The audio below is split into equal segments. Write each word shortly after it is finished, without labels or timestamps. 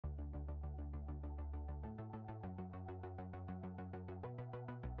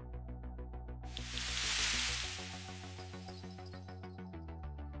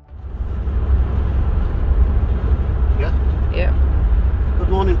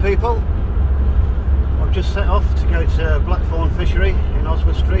people. I've just set off to go to Blackthorn Fishery in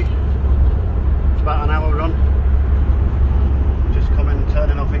Oswestry. It's about an hour run. Just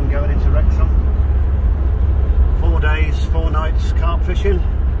turning off and going into Wrexham. 4 days, 4 nights carp fishing.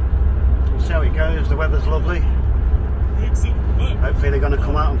 We'll see how it goes. The weather's lovely. Hopefully they're going to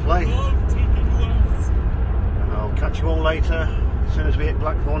come out and play. And I'll catch you all later as soon as we hit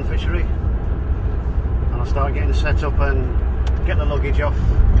Blackthorn Fishery. And I'll start getting set up and get the luggage off,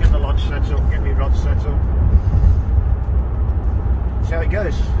 get the lodge set up, get my rods set up. See how it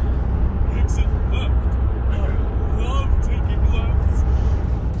goes.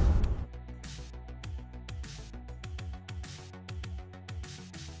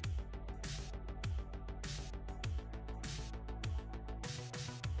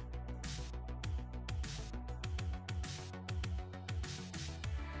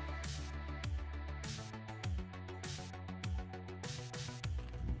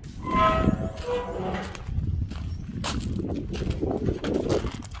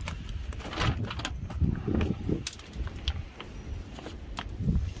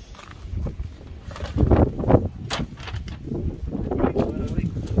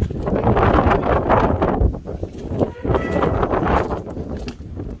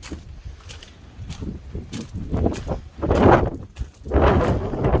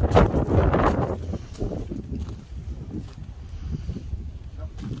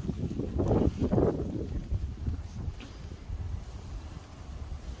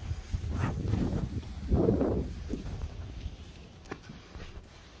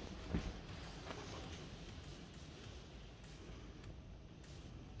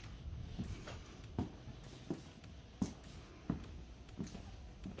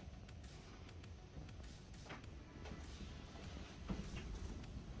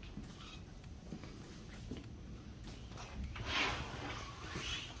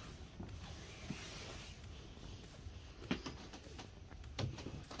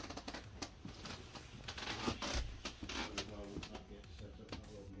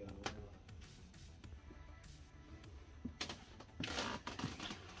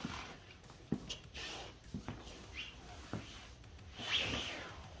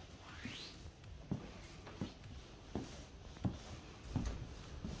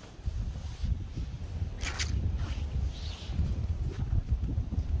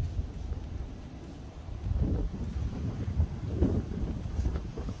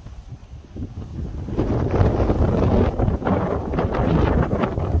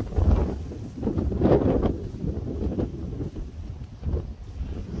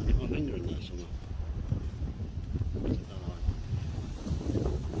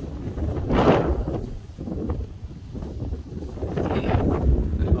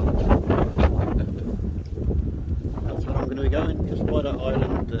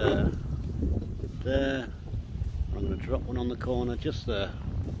 There, I'm going to drop one on the corner just there.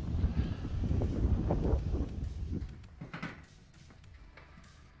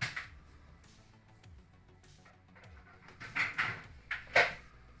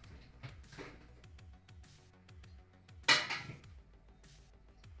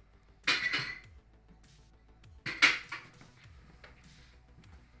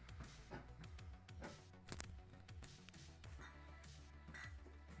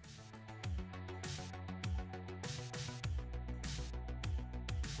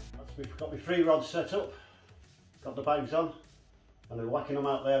 We've got my 3 rods set up, got the bags on, and they're whacking them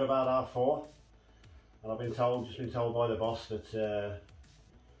out there about 4:30. And I've been told by the boss that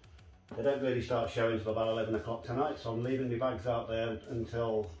they don't really start showing until about 11 o'clock tonight, so I'm leaving my bags out there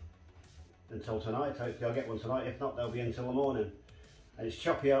until tonight. Hopefully I'll get one tonight, if not they'll be until the morning. And it's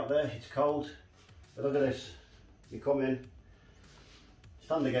choppy out there, it's cold, but look at this. You come in,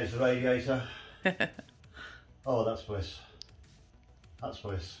 stand against the radiator. Oh, that's bliss. That's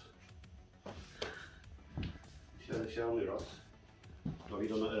bliss. Show me, Ross. Have you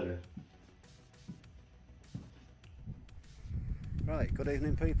done that earlier? Right, good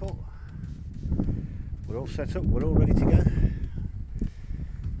evening people. We're all set up, we're all ready to go.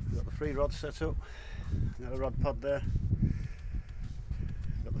 We've got the 3 rods set up. Got a rod pod there.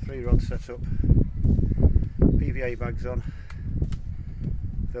 Got the 3 rods set up. PVA bags on.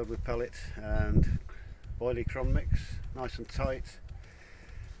 Filled with pellet and boilie cron mix, nice and tight.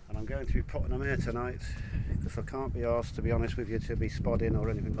 And I'm going to be putting them here tonight because I can't be asked, to be honest with you, to be spodding or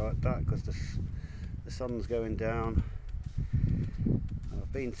anything like that because the sun's going down. And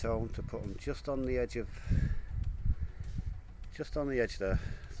I've been told to put them just on the edge there. So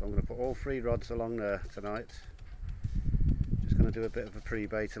I'm going to put all 3 rods along there tonight. Just going to do a bit of a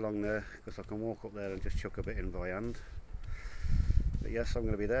pre-bait along there because I can walk up there and just chuck a bit in by hand. But But yes, I'm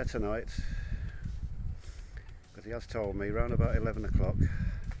going to be there tonight, because he has told me round about 11 o'clock.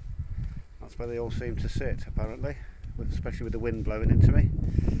 That's where they all seem to sit, apparently, especially with the wind blowing into me.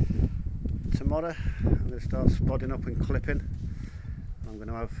 Tomorrow I'm going to start spodding up and clipping. I'm going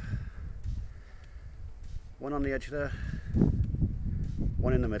to have one on the edge there,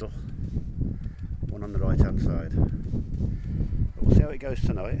 one in the middle, one on the right hand side. But we'll see how it goes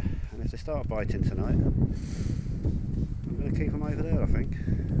tonight, and if they start biting tonight, I'm going to keep them over there, I think.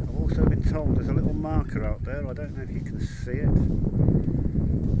 I've also been told there's a little marker out there. I don't know if you can see it.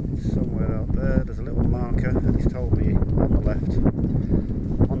 It's somewhere out there. There's a little marker, and he's told me on the left.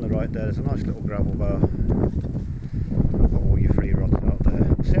 On the right there's a nice little gravel bar. I've got all your free rods out there.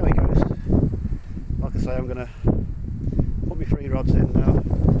 We'll see how it goes. Like I say, I'm going to put my free rods in now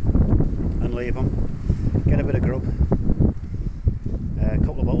and leave them. Get a bit of grub. A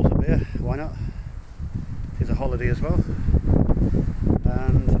couple of bottles of beer, why not? It's a holiday as well.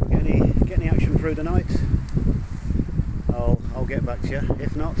 And get any action through the night, I'll get back to you.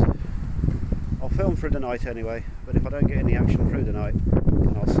 If not, I'll film through the night anyway, but if I don't get any action through the night,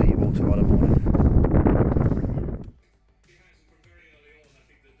 then I'll see you all tomorrow morning.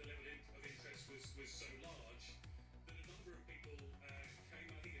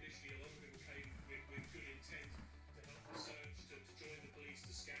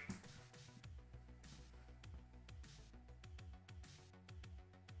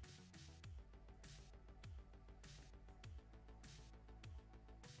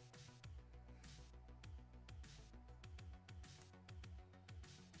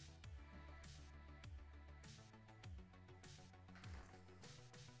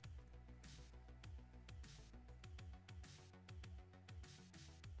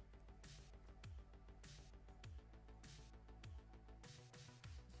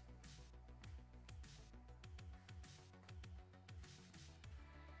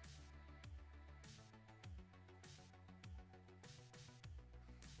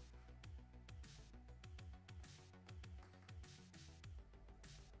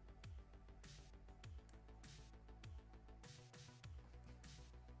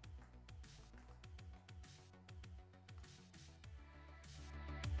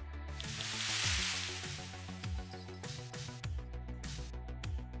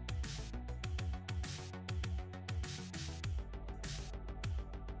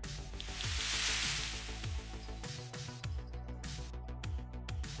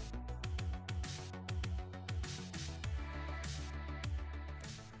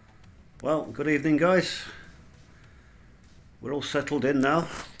 Well, good evening guys. We're all settled in now.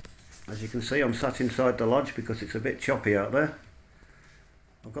 As you can see, I'm sat inside the lodge because it's a bit choppy out there.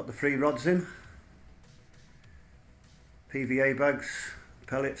 I've got the free rods in, PVA bags,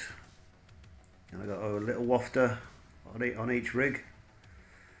 pellet, and I've got a little wafter on each rig.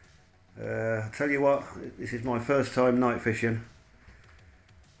 I'll tell you what, this is my first time night fishing,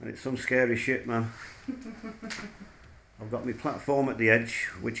 and it's some scary shit, man. I've got my platform at the edge,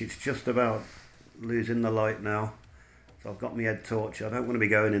 which is just about losing the light now. So I've got my head torch. I don't want to be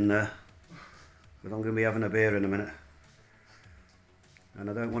going in there, but I'm going to be having a beer in a minute.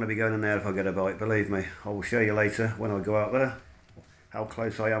 And I don't want to be going in there if I get a bite, believe me. I will show you later when I go out there how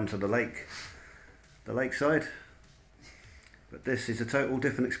close I am to the lakeside. But this is a total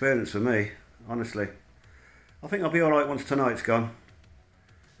different experience for me, honestly. I think I'll be alright once tonight's gone.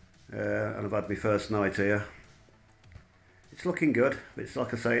 And I've had my first night here. It's looking good. It's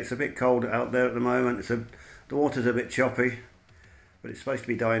like I say, it's a bit cold out there at the moment. The water's a bit choppy, but it's supposed to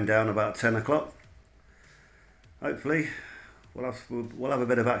be dying down about 10 o'clock. Hopefully we'll have a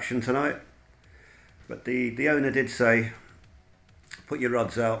bit of action tonight. But the owner did say, put your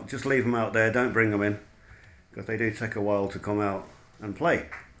rods out, just leave them out there, don't bring them in, because they do take a while to come out and play,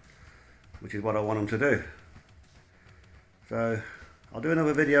 which is what I want them to do. So I'll do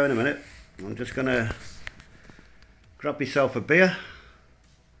another video in a minute. I'm just gonna grab myself a beer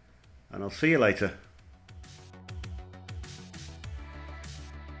and I'll see you later.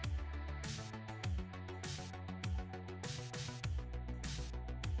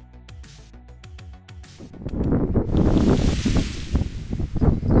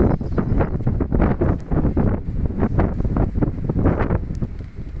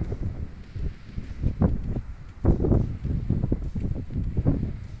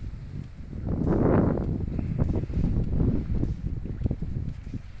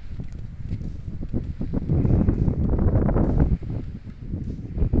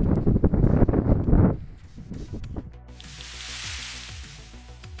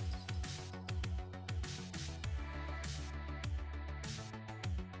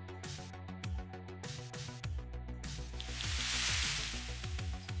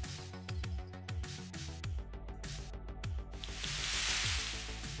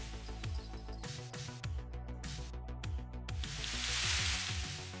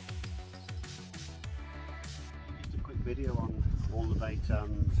 video on all the bait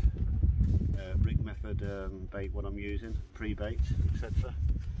and rig method bait, what I'm using, pre-bait, etc.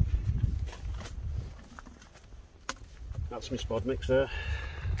 That's my spod mix there.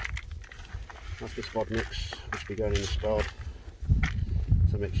 That's my spod mix, which will be going in the spod.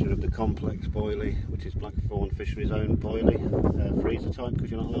 It's a mixture of the complex boilie, which is Blackthorn Fishery's own boilie, freezer type,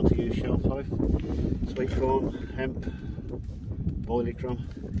 because you're not allowed to use shelf life. Sweet corn, hemp, boilie crumb.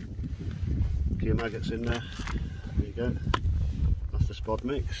 Get your maggots in there. There you go. That's the spod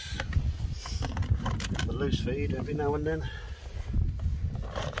mix. The loose feed every now and then.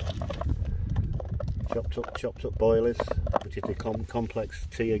 Chopped up boilies, which is the complex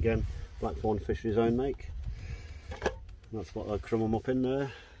tea again, Blackthorn Fishery's own make. That's what I crumb them up in there.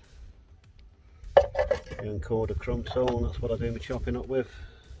 And quarter crumb sole, that's what I do my chopping up with.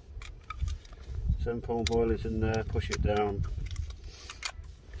 7-pound boilers in there, push it down,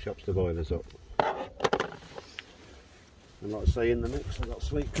 chops the boilers up. And like I say, in the mix I've got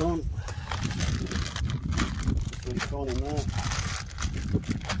sweet corn in there.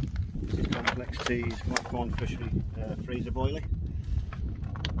 This is complex teas, Blackthorn Fishery freezer boilie.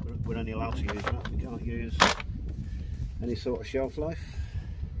 We're only allowed to use that, we can't use any sort of shelf life.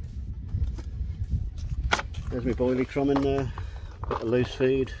 There's my boilie crumb in there, bit of loose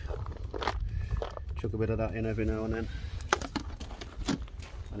feed, chuck a bit of that in every now and then.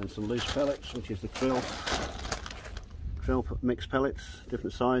 And then some loose pellets, which is the krill mixed pellets,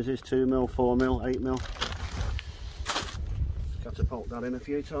 different sizes, 2mm, 4mm, 8mm. Catapult that in a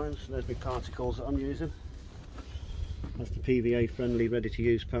few times. There's my particles that I'm using. That's the PVA friendly, ready to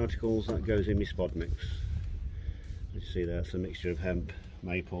use particles that goes in my spod mix. As you see there, it's a mixture of hemp,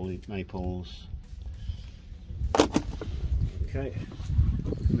 maples. Okay,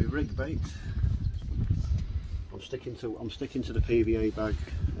 my rig bait. I'm sticking to the PVA bag,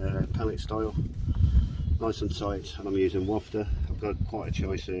 pellet style, nice and tight, and I'm using wafter. I've got quite a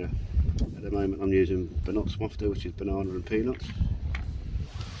choice here. At the moment I'm using Bernot's wafter, which is banana and peanuts.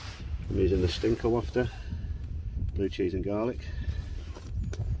 I'm using the stinker wafter, blue cheese and garlic.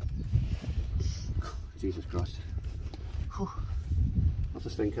 Jesus Christ. Whew. That's a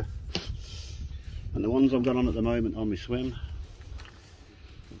stinker. And the ones I've got on at the moment on my swim,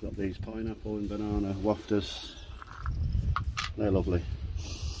 I've got these pineapple and banana wafters. They're lovely.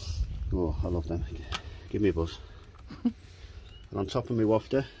 Oh, I love them. Give me a buzz. And on top of my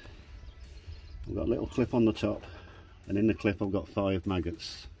wafter, I've got a little clip on the top, and in the clip I've got 5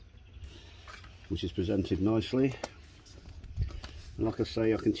 maggots, which is presented nicely. And like I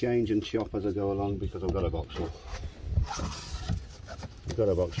say, I can change and chop as I go along because I've got a box full. I've got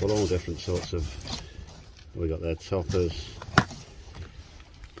a box full, all different sorts of, we got there toppers,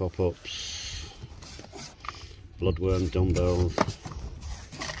 pop-ups, bloodworm dumbbells,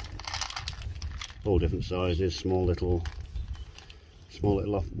 all different sizes, small little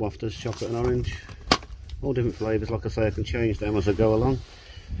wafters, chocolate and orange, all different flavours. Like I say, I can change them as I go along.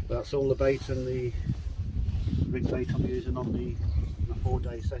 But that's all the bait and the rig bait I'm using on the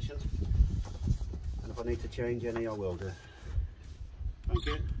 4-day session. And if I need to change any, I will do. Thank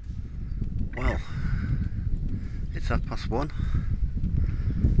you. Well, it's 1:30.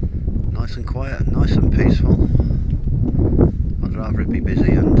 Nice and quiet, nice and peaceful. I'd rather it be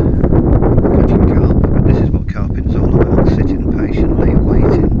busy and catching carp, but this is what carping's all about, sitting patiently,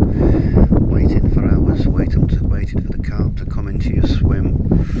 waiting for hours, waiting for the carp to come into your swim.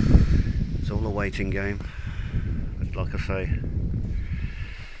 It's all a waiting game. But like I say,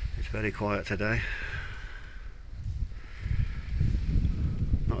 it's very quiet today.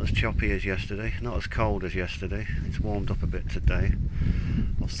 Not as choppy as yesterday, not as cold as yesterday. It's warmed up a bit today.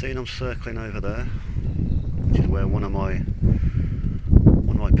 I've seen them circling over there, which is where one of my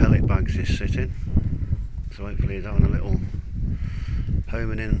pellet bags is sitting. So hopefully he's having a little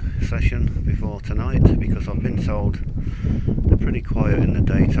homing in session before tonight, because I've been told they're pretty quiet in the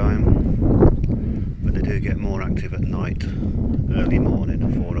daytime, but they do get more active at night, early morning,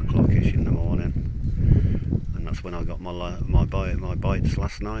 4 o'clock-ish in the morning. And that's when I got my bites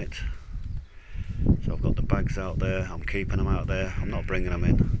last night. So I've got the bags out there, I'm keeping them out there, I'm not bringing them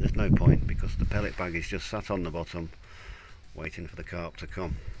in. There's no point, because the pellet bag is just sat on the bottom waiting for the carp to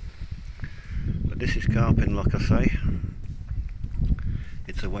come. But this is carping, like I say.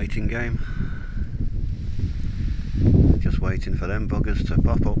 It's a waiting game. Just waiting for them buggers to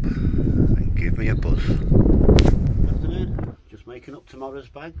pop up and give me a buzz. Good afternoon. Just making up tomorrow's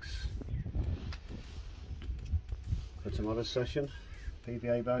bags for tomorrow's session.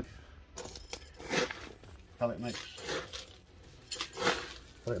 PVA bag, pellet mix.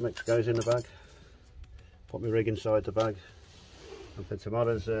 Pellet mix goes in the bag. Put my rig inside the bag. And for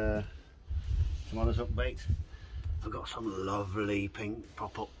tomorrow's up bait, I've got some lovely pink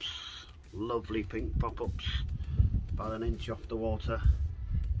pop-ups, about an inch off the water.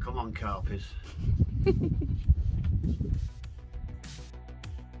 Come on, carpies.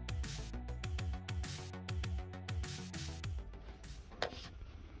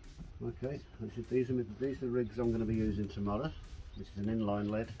 Okay, these are the rigs I'm going to be using tomorrow. This is an inline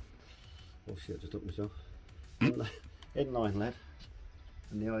lead. Oh shit, I just up myself. Inline lead,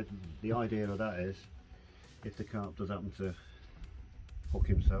 and the idea of that is, if the carp does happen to hook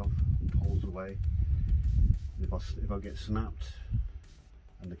himself, pulls away, if I get snapped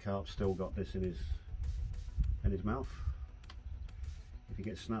and the carp's still got this in his mouth, if he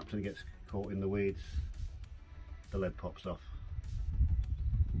gets snapped and he gets caught in the weeds, the lead pops off.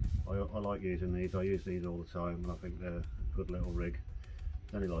 I like using these. I use these all the time, and I think they're a good little rig.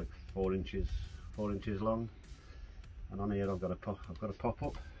 It's only like 4 inches long, and on here I've got a pop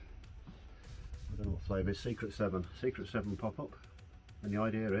up. I don't know what flavour it is. Secret 7 pop up, and the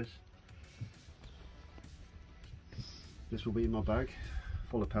idea is this will be in my bag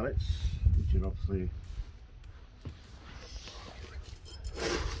full of pellets, which are obviously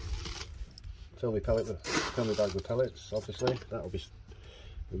fill my bag with pellets. Obviously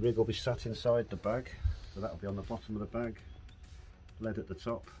the rig will be sat inside the bag, so that will be on the bottom of the bag, lead at the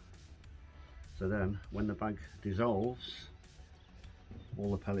top. So then when the bag dissolves,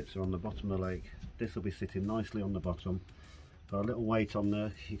 all the pellets are on the bottom of the lake. This will be sitting nicely on the bottom. Got a little weight on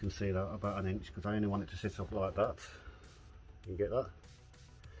there, you can see that, about an inch, because I only want it to sit up like that. You get that?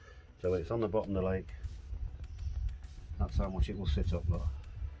 So it's on the bottom of the lake, that's how much it will sit up like.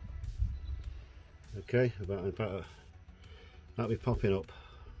 Okay, that'll be popping up.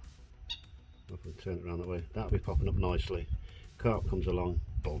 If I turn it around that way, that'll be popping up nicely. Carp comes along,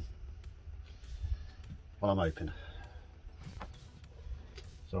 boom. Well, I'm hoping.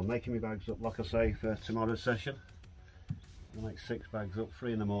 So I'm making my bags up, like I say, for tomorrow's session. I'll make 6 bags up,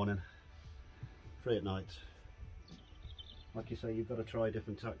 3 in the morning, 3 at night. Like you say, you've got to try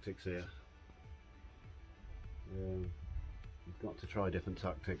different tactics here. You've got to try different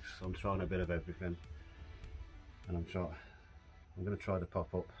tactics. I'm trying a bit of everything, and I'm going to try the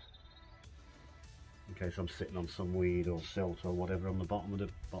pop up in case I'm sitting on some weed or silt or whatever on the bottom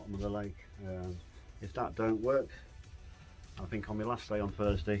of the lake. If that don't work, I think on my last day on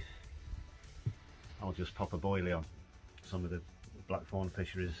Thursday I'll just pop a boilie on some of the Blackthorn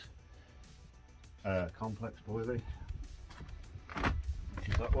Fisheries complex boilie, which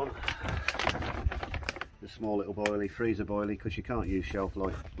is that one, the small little boilie, freezer boilie, because you can't use shelf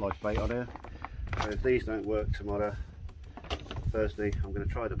life bait on here. So if these don't work tomorrow, Thursday, I'm going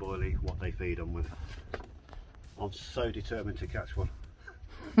to try the boilie, what they feed them with. I'm so determined to catch one.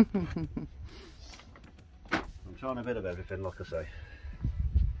 I'm trying a bit of everything, like I say.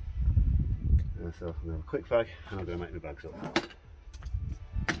 So I'm going to have a quick fag, and I'm going to make my bags up.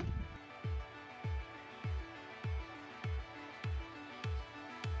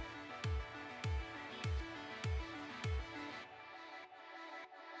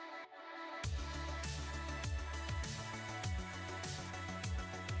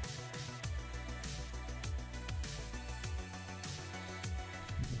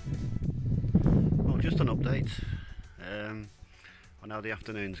 Just an update. I know the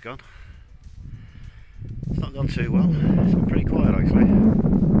afternoon's gone. It's not gone too well. It's gone pretty quiet actually.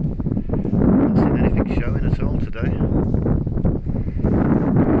 Not seen anything showing at all today.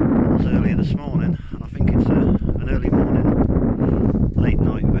 It was earlier this morning, and I think it's an early morning, late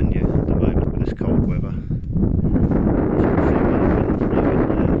night venue at the moment with this cold weather. As you can see by the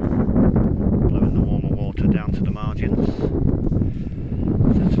wind blowing the warmer water down to the margins.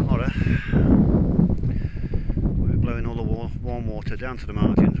 So tomorrow, blowing all the warm water down to the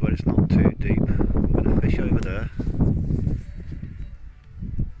margins where it's not too deep. I'm going to fish over there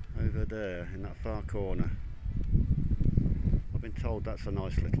in that far corner. I've been told that's a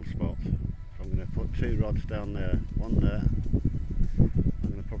nice little spot, so I'm going to put 2 rods down there, one there. I'm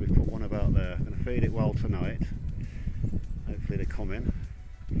going to probably put one about there. I'm going to feed it well tonight, hopefully they come in,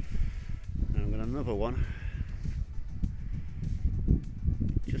 and I'm going to another one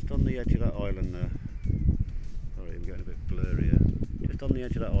just on the edge of that island there. Sorry, I'm getting a bit blurry here. Just on the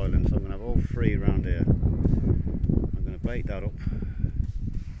edge of that island, so I'm going to have all 3 around here. I'm going to bait that up,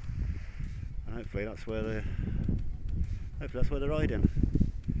 and hopefully that's where they're hiding.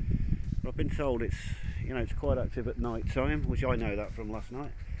 But I've been told it's quite active at night time, which I know that from last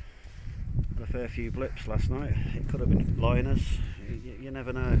night. Had a fair few blips last night. It could have been liners. You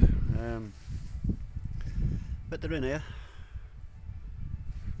never know. But they're in here.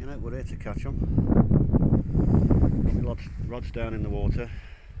 We're here to catch them. Rods down in the water,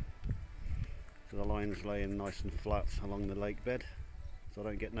 So the line's laying nice and flat along the lake bed, so I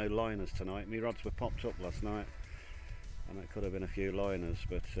don't get no liners tonight. My rods were popped up last night and it could have been a few liners,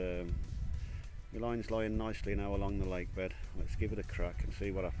 but my line's lying nicely now along the lake bed. Let's give it a crack and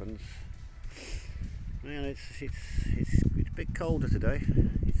see what happens. Man, it's a bit colder today.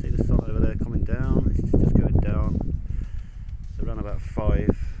 You see the sun over there coming down, it's just going down. It's around about 5,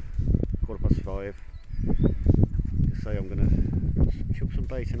 5:15. Just say I'm going to chuck some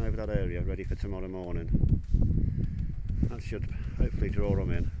bait in over that area ready for tomorrow morning. That should hopefully draw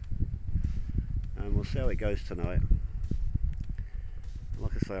them in, and we'll see how it goes tonight.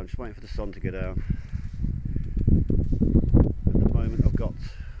 Like I say, I'm just waiting for the sun to go down. At the moment I've got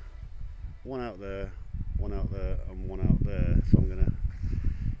one out there, one out there and one out there, so I'm going to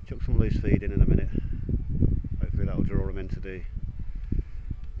chuck some loose feed in a minute. Hopefully that will draw them into the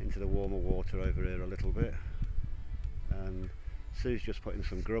warmer water over here a little bit. And Sue's just putting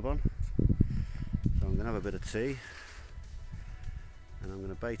some grub on, so I'm going to have a bit of tea and I'm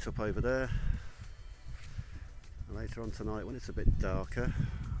going to bait up over there. And later on tonight, when it's a bit darker,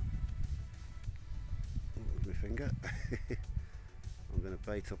 with my finger, I'm going to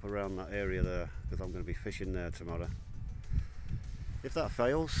bait up around that area there, because I'm going to be fishing there tomorrow. If that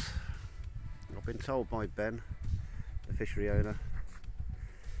fails, I've been told by Ben, the fishery owner,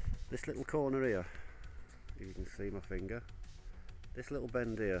 this little corner here, if you can see my finger, this little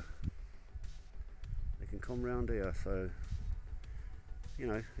bend here, they can come round here. So, you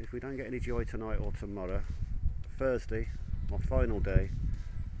know, if we don't get any joy tonight or tomorrow, Thursday, my final day,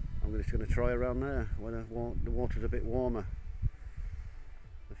 I'm just going to try around there when the water's a bit warmer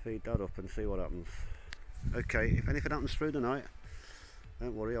and feed that up and see what happens. Okay, if anything happens through the night,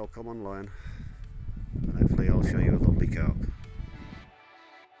 don't worry, I'll come online and hopefully I'll show you a lovely carp.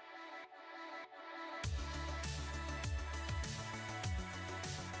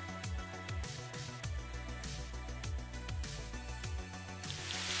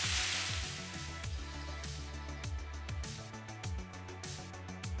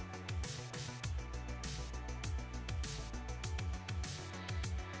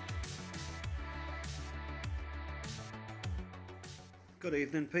 Good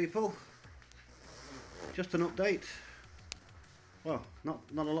evening, people. Just an update. Well, not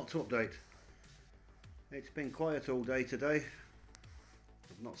a lot to update. It's been quiet all day today.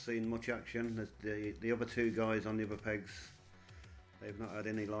 I've not seen much action. There's the other two guys on the other pegs, they've not had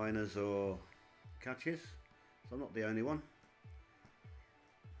any liners or catches, so I'm not the only one.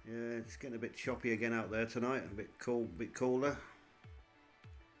 Yeah, it's getting a bit choppy again out there tonight, a bit cooler.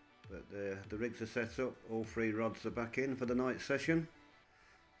 But the rigs are set up, all 3 rods are back in for the night session.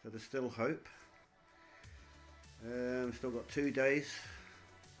 So there's still hope. Still got 2 days,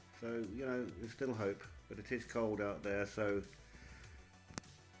 so you know there's still hope. But it is cold out there, so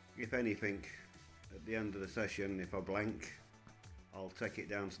if anything, at the end of the session, if I blank, I'll take it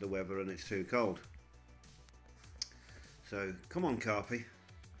down to the weather and it's too cold. So come on, Carpy,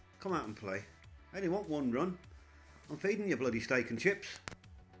 come out and play. I only want 1 run. I'm feeding you bloody steak and chips.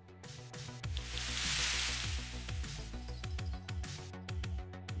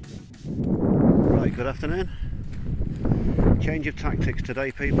 Right, good afternoon. Change of tactics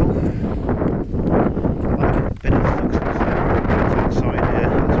today, people. I've had a bit of success outside here.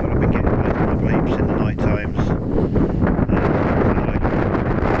 That's where I've been getting my bleeps in the night times. I've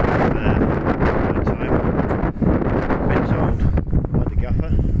been told by the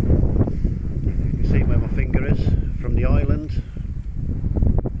gaffer, you can see where my finger is, from the island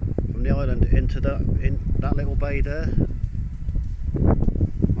into that little bay there.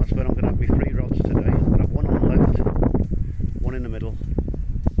 That's where I'm going to have my 3 rods today. I'm going to have 1 on the left, 1 in the middle,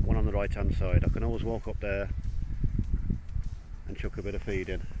 1 on the right hand side. I can always walk up there and chuck a bit of feed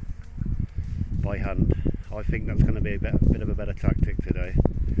in by hand. I think that's going to be a bit of a better tactic today.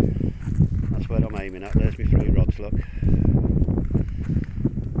 That's where I'm aiming at. There's my 3 rods, look. I'm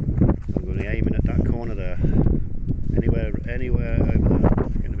going to be aiming at that corner there. Anywhere over there.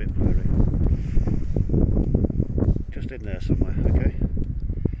 It's getting a bit blurry. Just in there somewhere, okay?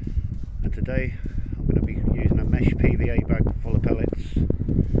 And today I'm going to be using a mesh PVA bag full of pellets.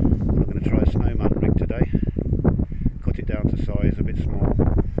 I'm going to try a snowman rig today. Cut it down to size, a bit small.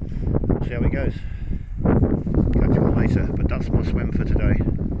 See how it goes. Catch you all later, but that's my swim for today.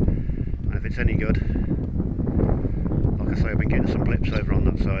 And if it's any good, like I say, I've been getting some blips over on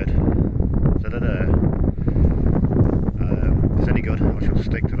that side. So they're there. If it's any good, I shall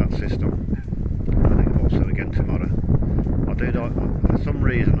stick to that system. I think also again tomorrow. I do that, for some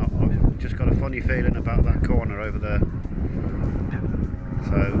reason I've just got a funny feeling about that corner over there.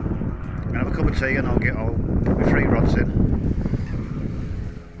 So I'm going to have a cup of tea and I'll put my 3 rods in.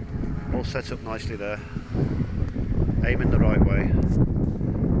 all set up nicely there. Aiming the right way.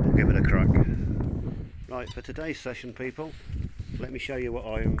 We'll give it a crack. Right, for today's session, people, let me show you what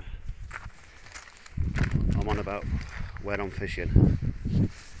I'm on about when I'm fishing.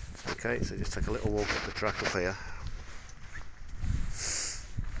 Okay, so just take a little walk up the track up here.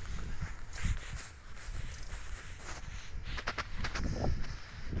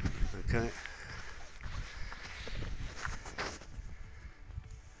 Okay.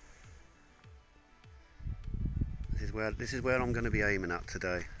 This is where I'm going to be aiming at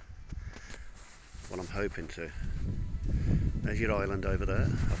today. What I'm hoping to. There's your island over there.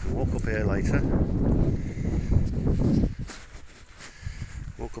 I can walk up here later.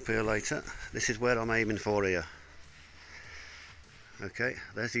 Walk up here later. This is where I'm aiming for here. Okay,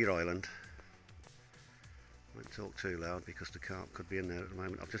 there's your island. Won't talk too loud because the carp could be in there at the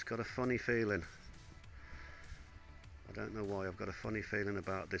moment. I've just got a funny feeling. I don't know why, I've got a funny feeling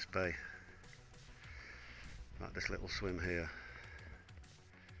about this bay. About this little swim here.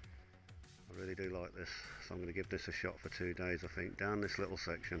 I really do like this, so I'm going to give this a shot for 2 days, I think, down this little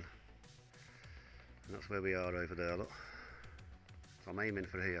section. And that's where we are over there, look. So I'm aiming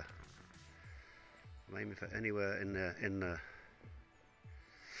for here. I'm aiming for anywhere in there.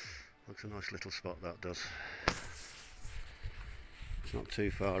 Looks a nice little spot, that does. It's not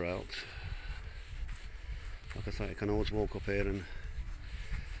too far out. Like I say, I can always walk up here and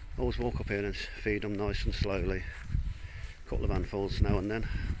feed them nice and slowly. A couple of handfuls now and then.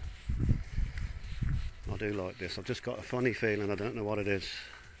 I do like this. I've just got a funny feeling, I don't know what it is,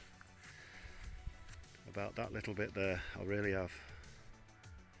 about that little bit there. I really have.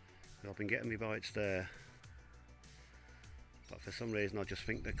 I've been getting my bites there, but for some reason I just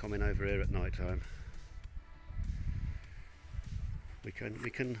think they're coming over here at night time. We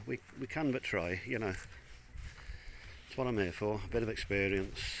can but try, you know. That's what I'm here for, a bit of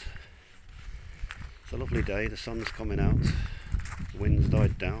experience. It's a lovely day, the sun's coming out, the wind's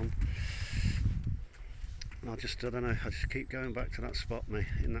died down. And I don't know, I just keep going back to that spot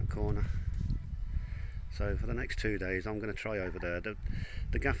in that corner. So for the next 2 days I'm going to try over there.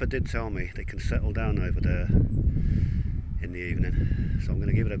 The gaffer did tell me they can settle down over there in the evening. So I'm going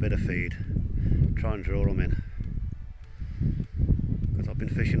to give it a bit of feed, try and draw them in. Because I've been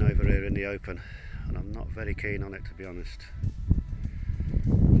fishing over here in the open and I'm not very keen on it, to be honest.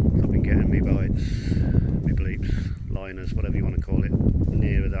 So I've been getting me bites, me bleeps, liners, whatever you want to call it,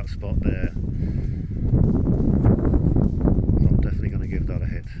 near that spot there. So I'm definitely going to give that a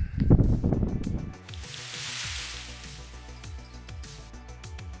hit.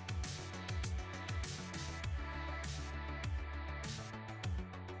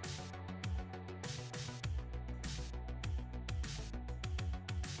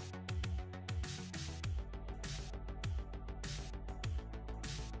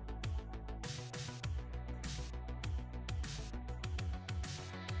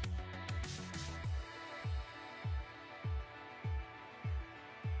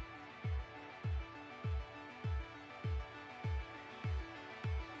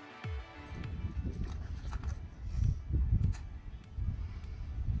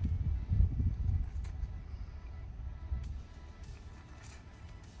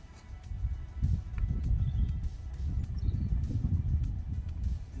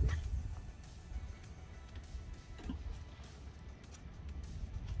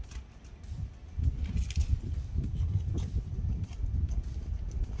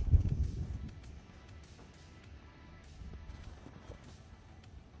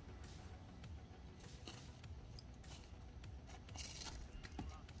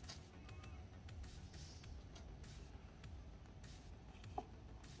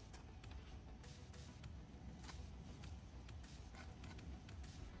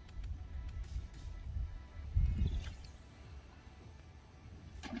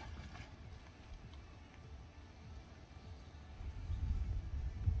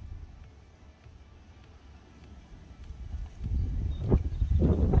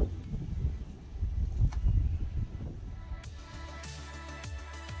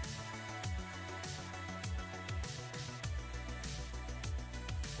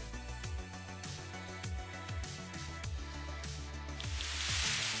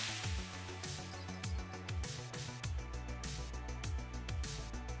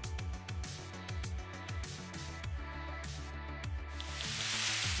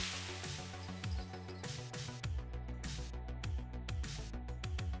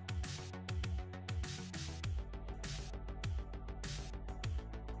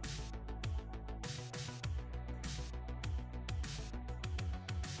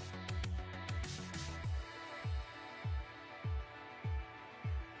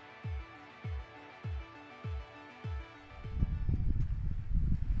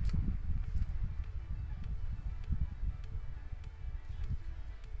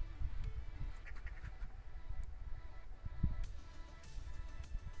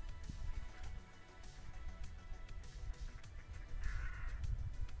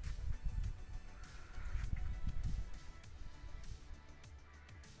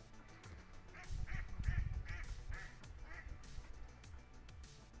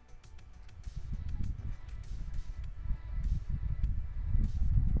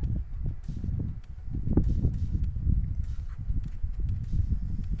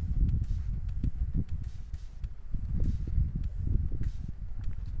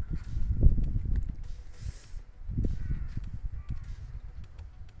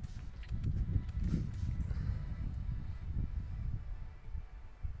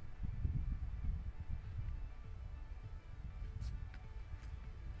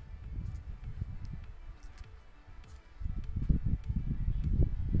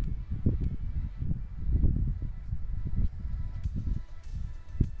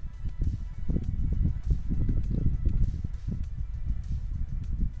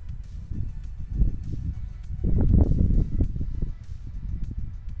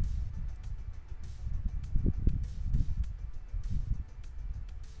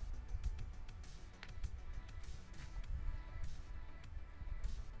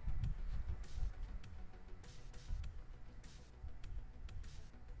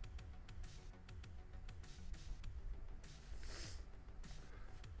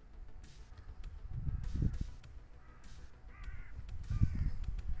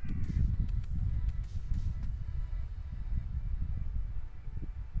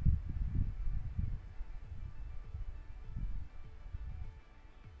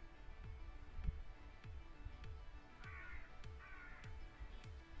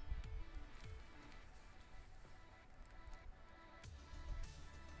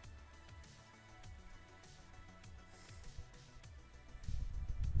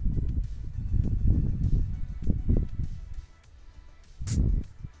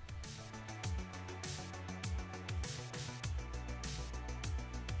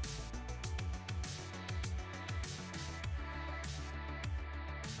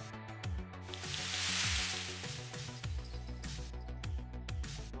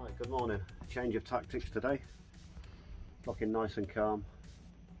 Good morning. Change of tactics today. Looking nice and calm.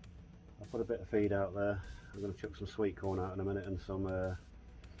 I put a bit of feed out there. I'm going to chuck some sweet corn out in a minute and some of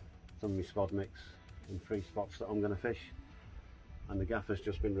my spod mix in 3 spots that I'm going to fish. And the gaffer's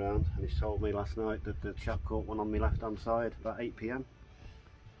just been round and he's told me last night that the chap caught one on my left hand side about 8 PM.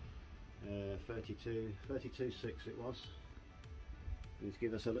 32.6 it was. He's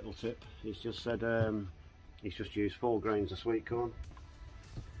given us a little tip. He's just said he's just used 4 grains of sweet corn.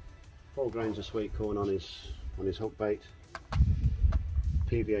 4 grains of sweet corn on his hook bait,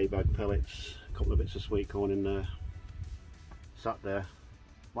 PVA bag pellets, a couple of bits of sweet corn in there, sat there,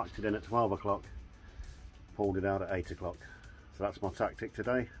 whacked it in at 12 o'clock, pulled it out at 8 o'clock. So that's my tactic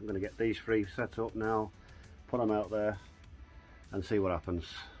today. I'm going to get these 3 set up now, put them out there and see what happens.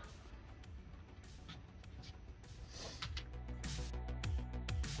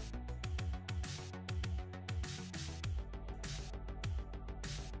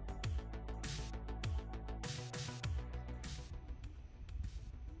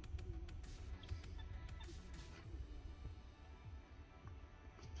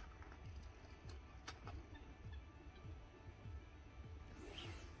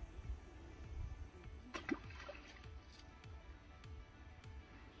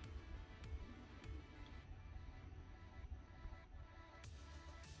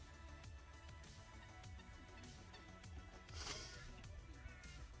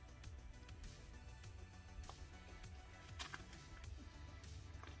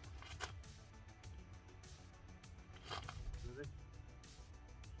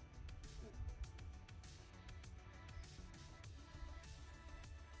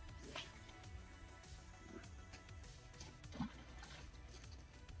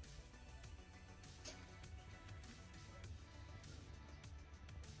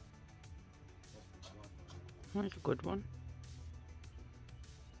 That's a good one.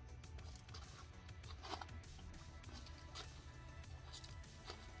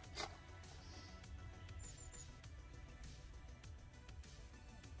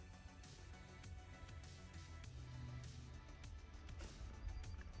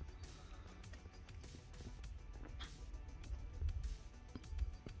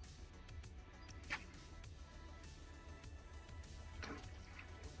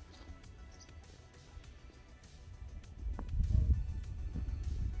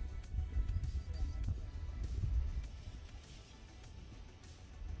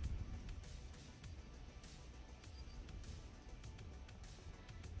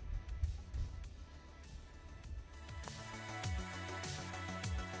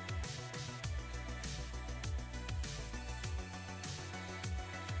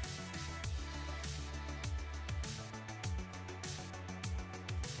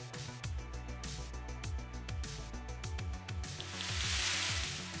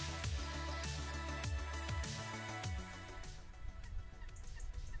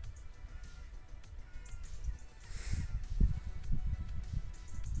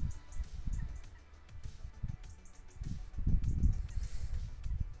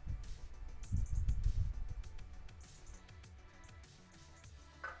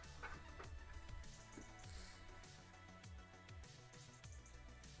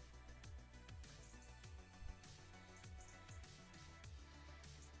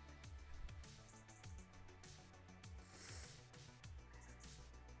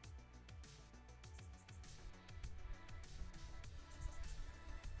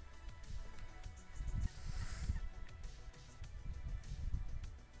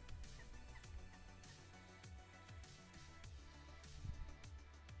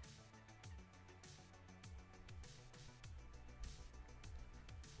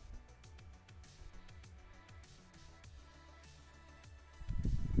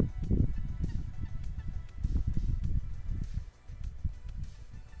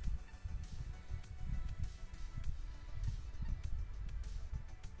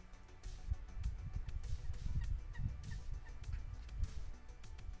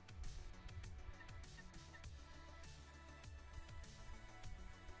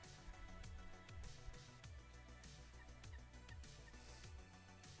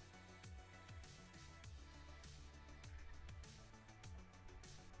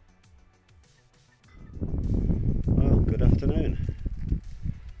 Good afternoon.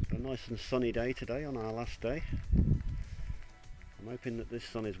 A nice and sunny day today on our last day. I'm hoping that this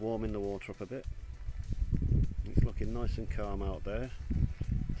sun is warming the water up a bit. It's looking nice and calm out there.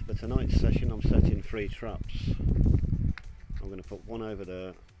 So for tonight's session I'm setting 3 traps. I'm going to put one over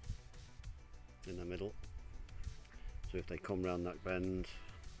there in the middle, so if they come round that bend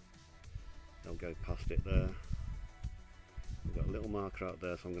they'll go past it there. We've got a little marker out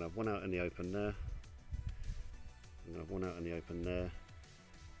there, so I'm going to have one out in the open there. I'm going to have one out in the open there.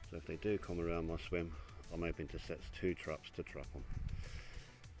 So if they do come around my swim, I'm hoping to set 2 traps to trap them.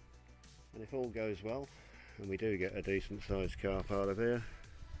 And if all goes well, and we do get a decent sized carp out of here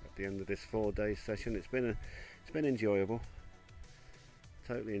at the end of this 4-day session, it's been enjoyable.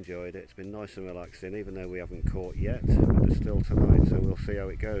 Totally enjoyed it. It's been nice and relaxing, even though we haven't caught yet, but there's still tonight, so we'll see how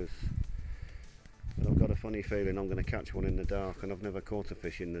it goes. But I've got a funny feeling I'm going to catch one in the dark, and I've never caught a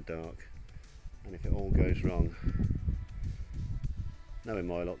fish in the dark. And if it all goes wrong, knowing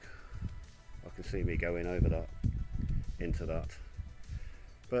my luck, I can see me going over that, into that.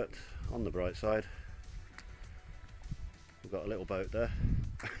 But on the bright side, we've got a little boat there.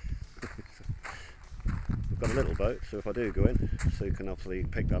 We've got a little boat, so if I do go in, Sue can obviously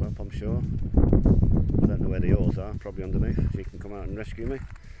pick that up, I'm sure. I don't know where the oars are, probably underneath. She can come out and rescue me.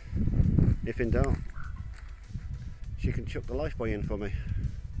 If in doubt, she can chuck the lifebuoy in for me.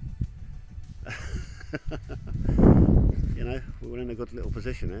 You know, we're in a good little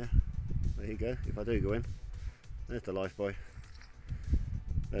position here. There you go, if I do go in, there's the lifebuoy,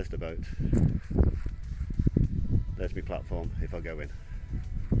 there's the boat, there's my platform if I go in.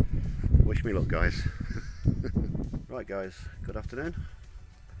 Wish me luck, guys. Right guys, good afternoon.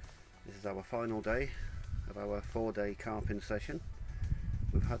 This is our final day of our 4-day carping session.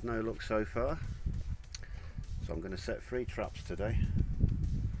 We've had no luck so far, so I'm going to set 3 traps today.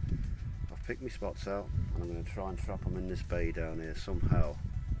 I've picked my spots out and I'm going to try and trap them in this bay down here somehow,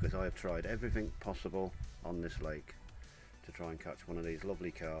 because I have tried everything possible on this lake to try and catch one of these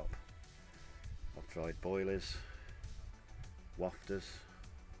lovely carp. I've tried boilies, wafters,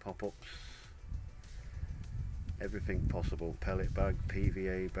 pop-ups, everything possible, pellet bag,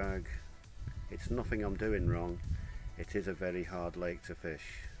 PVA bag. It's nothing I'm doing wrong. It is a very hard lake to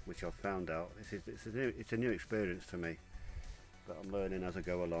fish, which I've found out. It's a new experience to me, but I'm learning as I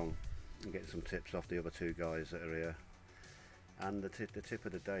go along and getting some tips off the other 2 guys that are here. And the tip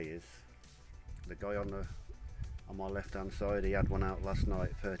of the day is the guy on my left hand side. He had one out last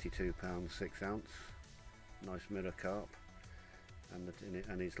night, 32 pounds 6 ounce, nice mirror carp.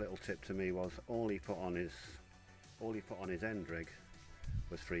 And his little tip to me was all he put on his end rig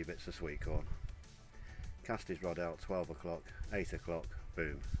was 3 bits of sweet corn. Cast his rod out 12 o'clock, 8 o'clock,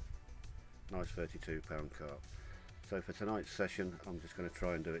 boom, nice 32 pound carp. So for tonight's session, I'm just going to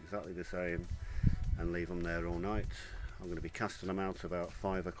try and do exactly the same and leave them there all night. I'm going to be casting them out about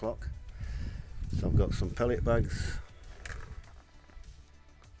 5 o'clock. So I've got some pellet bags.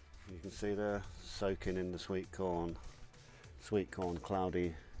 You can see there, soaking in the sweet corn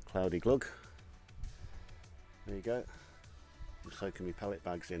cloudy glug. There you go. I'm soaking my pellet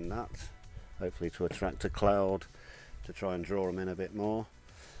bags in that, hopefully to attract a cloud to try and draw them in a bit more.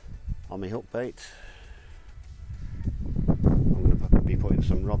 On my hook bait, I'm going to be putting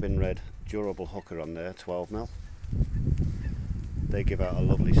some Robin Red durable hooker on there, 12mm. They give out a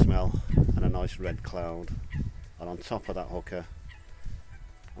lovely smell and a nice red cloud. And on top of that hooker,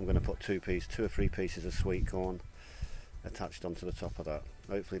 I'm going to put 2 or 3 pieces of sweet corn attached onto the top of that.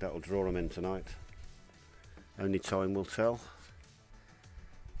 Hopefully that will draw them in tonight. Only time will tell.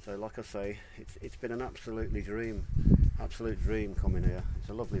 So like I say, it's been an absolute dream coming here. It's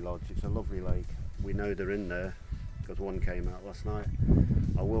a lovely lodge, it's a lovely lake. We know they're in there because one came out last night.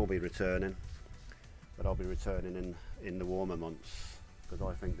 I will be returning, but I'll be returning in the warmer months, because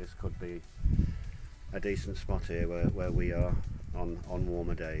I think this could be a decent spot here where we are on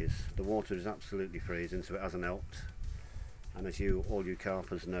warmer days. The water is absolutely freezing, so it hasn't helped. And as all you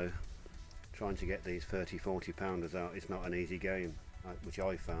carpers know, trying to get these 30-40 pounders out is not an easy game, which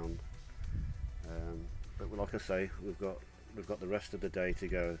I found. But like I say, we've got the rest of the day to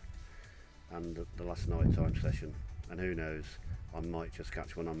go and the last night time session, and who knows, I might just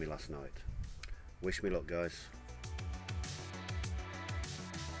catch one on me last night. Wish me luck, guys.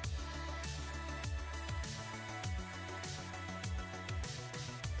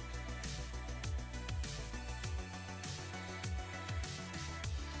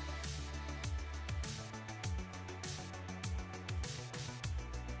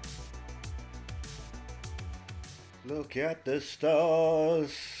 Look at the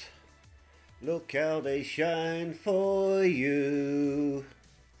stars, look how they shine for you.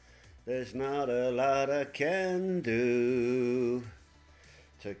 There's not a lot I can do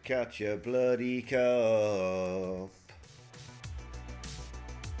to catch a bloody carp.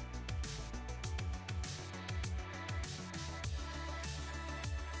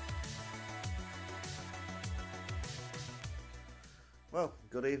 Well,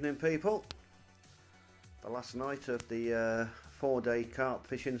 good evening people. The last night of the 4-day carp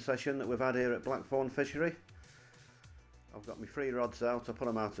fishing session that we've had here at Blackthorn Fishery. I've got my 3 rods out. I put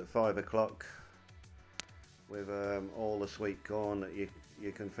them out at 5 o'clock with all the sweet corn that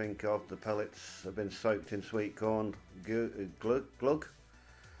you can think of. The pellets have been soaked in sweet corn glug.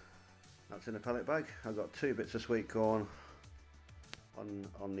 That's in a pellet bag. I've got 2 bits of sweet corn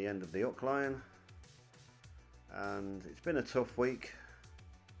on the end of the hook line, and it's been a tough week.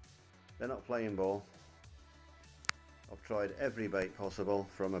 They're not playing ball. I've tried every bait possible,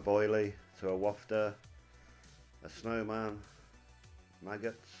 from a boilie to a wafter, a snowman,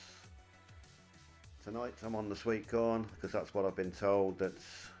 maggots. Tonight I'm on the sweet corn because that's what I've been told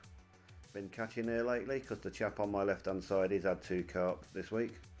that's been catching here lately, because the chap on my left hand side, he's had 2 carp this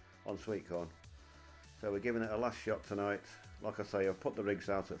week on sweet corn. So we're giving it a last shot tonight. Like I say, I've put the rigs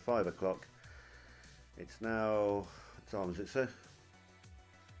out at 5 o'clock. It's now, what time is it, sir?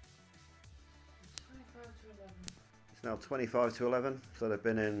 25 to 11. It's now 25 to 11, so they've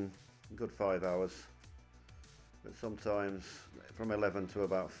been in a good 5 hours. But sometimes from 11 to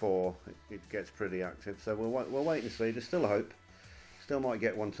about 4 it gets pretty active, so we'll wait and see. There's still hope, still might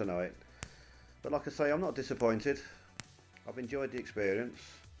get one tonight, but like I say, I'm not disappointed. I've enjoyed the experience.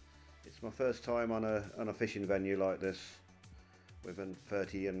 It's my first time on a fishing venue like this with a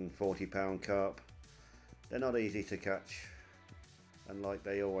 30 and 40 pound carp. They're not easy to catch, and like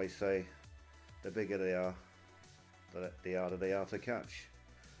they always say, the bigger they are, the harder they are to catch.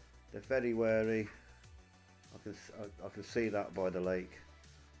 They're very wary. I can see that by the lake.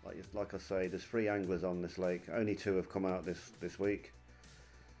 Like I say, there's 3 anglers on this lake. Only 2 have come out this week,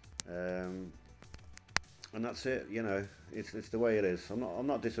 and that's it. You know, it's the way it is. I'm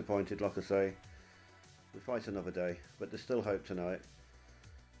not disappointed. Like I say, we fight another day, but there's still hope tonight.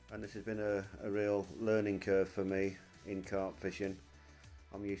 And this has been a real learning curve for me in carp fishing.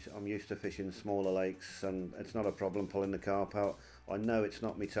 I'm used to fishing smaller lakes, and it's not a problem pulling the carp out. I know it's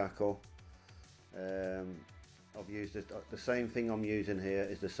not my tackle. I've used the same thing I'm using here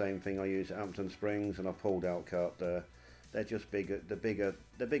is the same thing I use at Hampton Springs, and I pulled out carp there. They're just bigger. The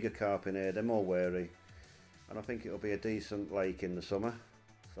bigger carp in here. They're more wary, and I think it'll be a decent lake in the summer.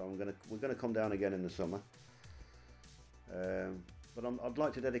 So we're gonna come down again in the summer. But I'd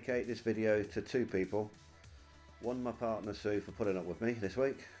like to dedicate this video to 2 people. One, my partner Sue, for putting up with me this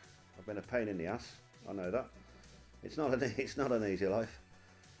week. I've been a pain in the ass. I know that. It's not an easy life.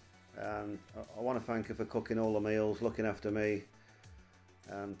 And I want to thank her for cooking all the meals, looking after me,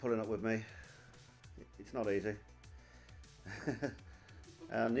 and putting up with me. It's not easy.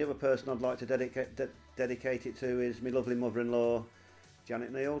 And the other person I'd like to dedicate it to is my lovely mother-in-law,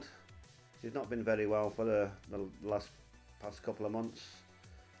 Janet Neild. She's not been very well for the past couple of months,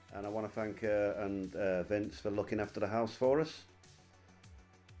 and I want to thank her and Vince for looking after the house for us.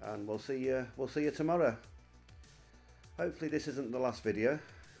 And we'll see you tomorrow. Hopefully this isn't the last video,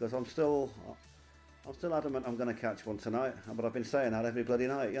 because I'm still adamant I'm going to catch one tonight, but I've been saying that every bloody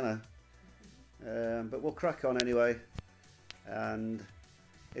night, you know. But we'll crack on anyway, and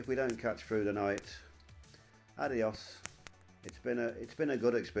if we don't catch through the night, adios. It's been a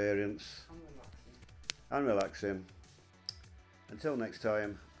good experience and relaxing. Until next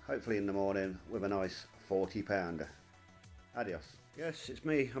time, hopefully in the morning with a nice 40 pounder. Adios. Yes, it's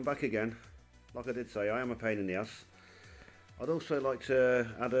me. I'm back again. Like I did say, I am a pain in the ass. I'd also like to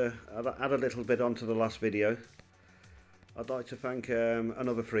add a little bit onto the last video. I'd like to thank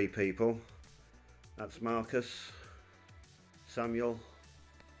another 3 people. That's Marcus, Samuel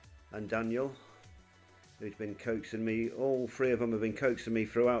and Daniel, who's been coaxing me. All 3 of them have been coaxing me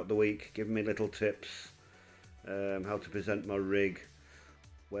throughout the week, giving me little tips, how to present my rig,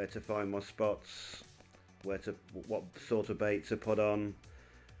 where to find my spots, what sort of bait to put on.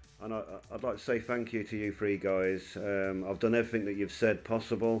 And I'd like to say thank you to you 3 guys. I've done everything that you've said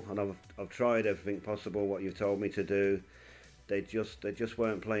possible, and I've tried everything possible what you've told me to do. They just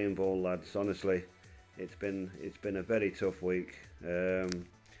weren't playing ball, lads. Honestly, it's been a very tough week.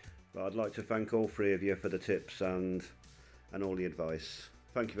 But I'd like to thank all 3 of you for the tips and all the advice.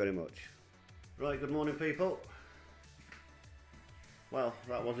 Thank you very much. Right, good morning, people. Well,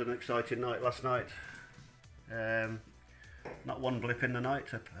 that was an exciting night last night. Not one blip in the night,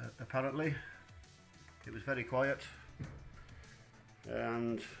 apparently. It was very quiet,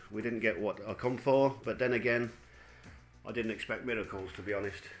 and we didn't get what I come for, but then again, I didn't expect miracles, to be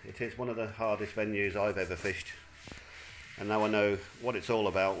honest. It is one of the hardest venues I've ever fished, and now I know what it's all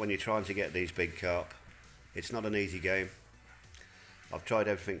about when you're trying to get these big carp. It's not an easy game. I've tried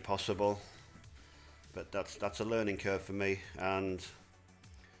everything possible, but that's a learning curve for me, and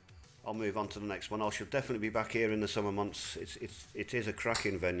I'll move on to the next one. I should definitely be back here in the summer months. It is a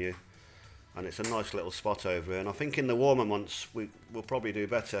cracking venue, and it's a nice little spot over here, and I think in the warmer months we'll probably do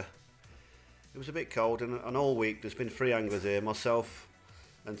better. It was a bit cold, and all week there's been 3 anglers here, myself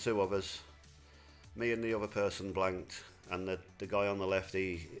and 2 others. Me and the other person blanked, and the guy on the left,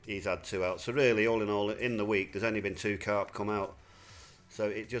 he's had 2 out. So really, all in all, in the week, there's only been 2 carp come out. So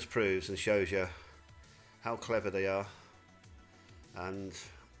it just proves and shows you how clever they are, and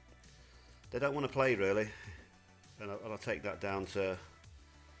they don't want to play really. And I'll take that down to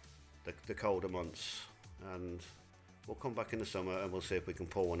the colder months, and we'll come back in the summer and we'll see if we can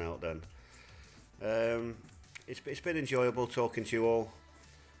pull one out then. It's been enjoyable talking to you all,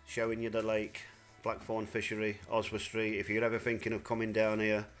 showing you the lake, Blackthorn Fishery, Oswestry. If you're ever thinking of coming down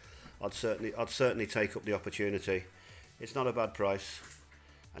here, I'd certainly take up the opportunity. It's not a bad price,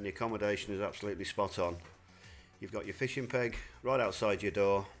 and the accommodation is absolutely spot on. You've got your fishing peg right outside your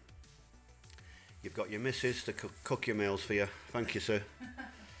door. You've got your missus to cook your meals for you. Thank you, sir.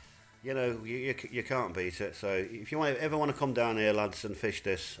 You know, you can't beat it. So if you ever want to come down here, lads, and fish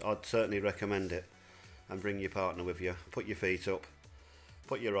this, I'd certainly recommend it. And bring your partner with you. Put your feet up,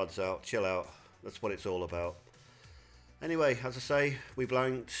 put your rods out, chill out. That's what it's all about. Anyway, as I say, we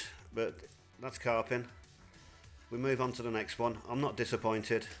blanked, but that's carping. We move on to the next one. I'm not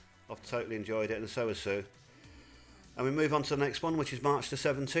disappointed. I've totally enjoyed it, and so has Sue. And we move on to the next one, which is March the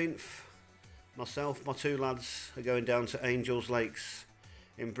 17th. Myself, my 2 lads are going down to Angels Lakes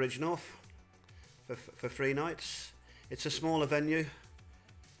in Bridgnorth for 3 nights. It's a smaller venue,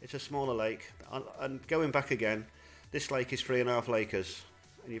 it's a smaller lake, and going back again, this lake is 3.5 acres,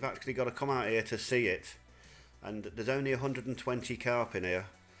 and you've actually got to come out here to see it. And there's only 120 carp in here,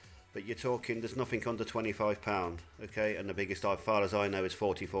 but you're talking there's nothing under £25, okay, and the biggest, as far as I know, is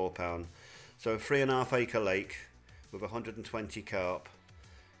 £44. So a 3.5 acre lake with 120 carp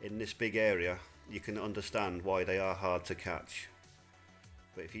in this big area, you can understand why they are hard to catch.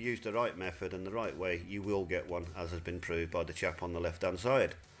 But if you use the right method and the right way, you will get one, as has been proved by the chap on the left hand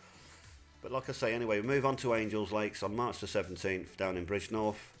side. But like I say, anyway, we move on to Angels Lakes on March the 17th down in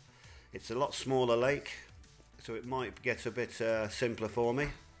Bridgnorth. It's a lot smaller lake, so it might get a bit simpler for me.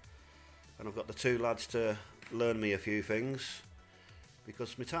 And I've got the 2 lads to learn me a few things,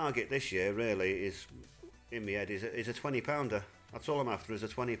 because my target this year really is, in my head, is a 20 pounder. That's all I'm after, is a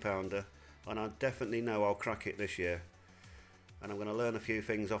 20 pounder, and I definitely know I'll crack it this year. And I'm going to learn a few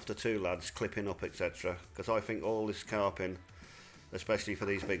things off the 2 lads, clipping up, etc. Because I think all this carping, especially for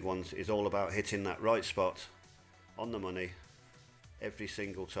these big ones, is all about hitting that right spot on the money every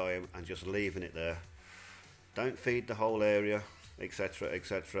single time and just leaving it there. Don't feed the whole area, etc,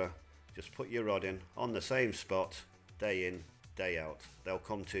 etc. Just put your rod in on the same spot, day in, day out. They'll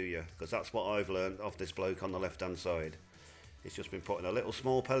come to you, because that's what I've learned off this bloke on the left hand side. He's just been putting a little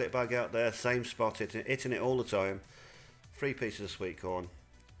small pellet bag out there, same spot, hitting it all the time, 3 pieces of sweet corn,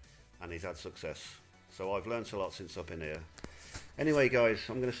 and he's had success. So I've learnt a lot since up in here. Anyway guys,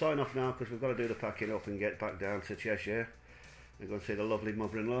 I'm going to sign off now, because we've got to do the packing up and get back down to Cheshire and go and see the lovely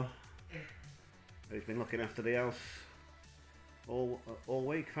mother-in-law who's been looking after the house all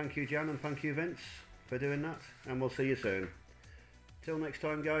week. Thank you, Jan, and thank you, Vince, for doing that, and we'll see you soon. Till next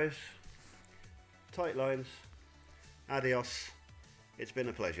time guys, tight lines, adios, it's been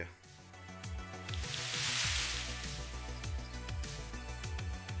a pleasure.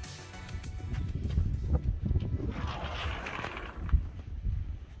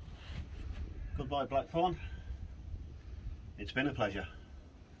 Goodbye Blackthorn, it's been a pleasure.